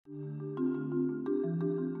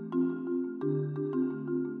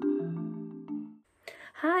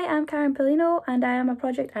Hi, I'm Karen Paulino and I am a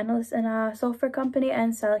project analyst in a software company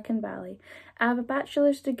in Silicon Valley. I have a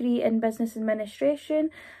bachelor's degree in business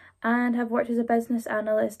administration and have worked as a business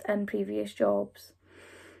analyst in previous jobs.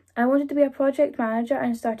 I wanted to be a project manager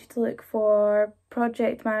and started to look for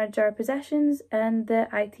project manager positions in the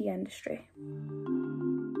IT industry.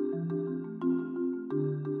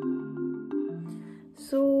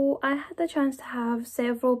 So I had the chance to have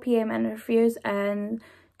several PM interviews in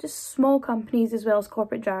just small companies as well as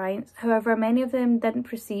corporate giants. However, many of them didn't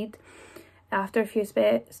proceed after a few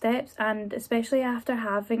steps, and especially after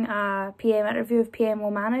having a PM interview with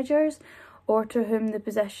PMO managers or to whom the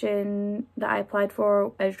position that I applied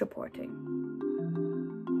for is reporting.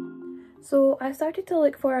 So I started to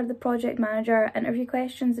look for the project manager interview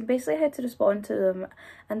questions and basically had to respond to them,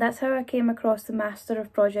 and that's how I came across the Master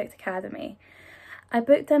of Project Academy. I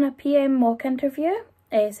booked in a PM mock interview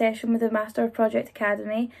session with the Master of Project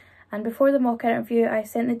Academy, and before the mock interview I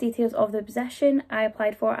sent the details of the position I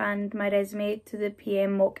applied for and my resume to the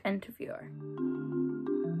PM mock interviewer.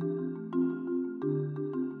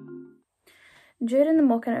 During the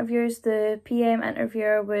mock interviews, the PM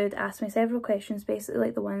interviewer would ask me several questions, basically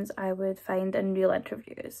like the ones I would find in real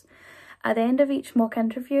interviews. At the end of each mock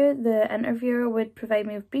interview, the interviewer would provide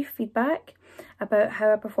me with brief feedback about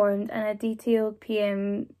how I performed, and a detailed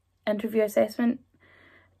PM interview assessment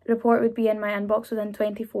report would be in my inbox within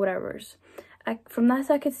 24 hours. From this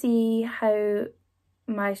I could see how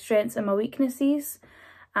my strengths and my weaknesses,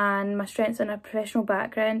 and my strengths and a professional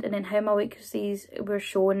background, and then how my weaknesses were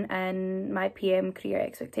shown in my PM career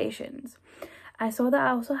expectations. I saw that I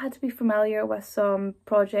also had to be familiar with some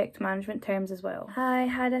project management terms as well. I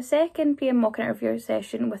had a second PM mock interview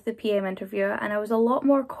session with the PM interviewer, and I was a lot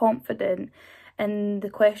more confident in the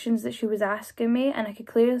questions that she was asking me, and I could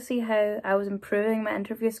clearly see how I was improving my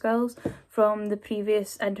interview skills from the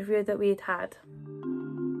previous interview that we had had.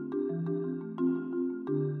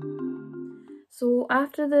 So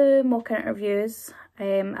after the mock interviews,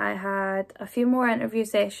 I had a few more interview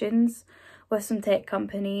sessions with some tech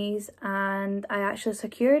companies, and I actually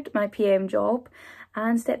secured my PM job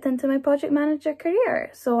and stepped into my project manager career.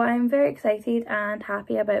 So I'm very excited and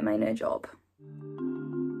happy about my new job.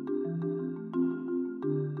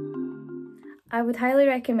 I would highly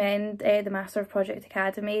recommend the Master of Project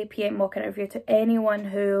Academy PM mock interview to anyone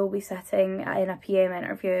who will be sitting in a PM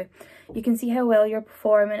interview. You can see how well you're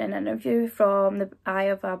performing in an interview from the eye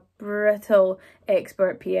of a brutal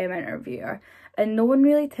expert PM interviewer. And no one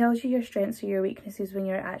really tells you your strengths or your weaknesses when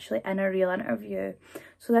you're actually in a real interview.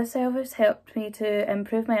 So this has helped me to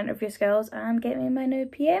improve my interview skills and get me my new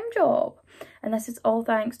PM job. And this is all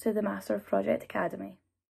thanks to the Master of Project Academy.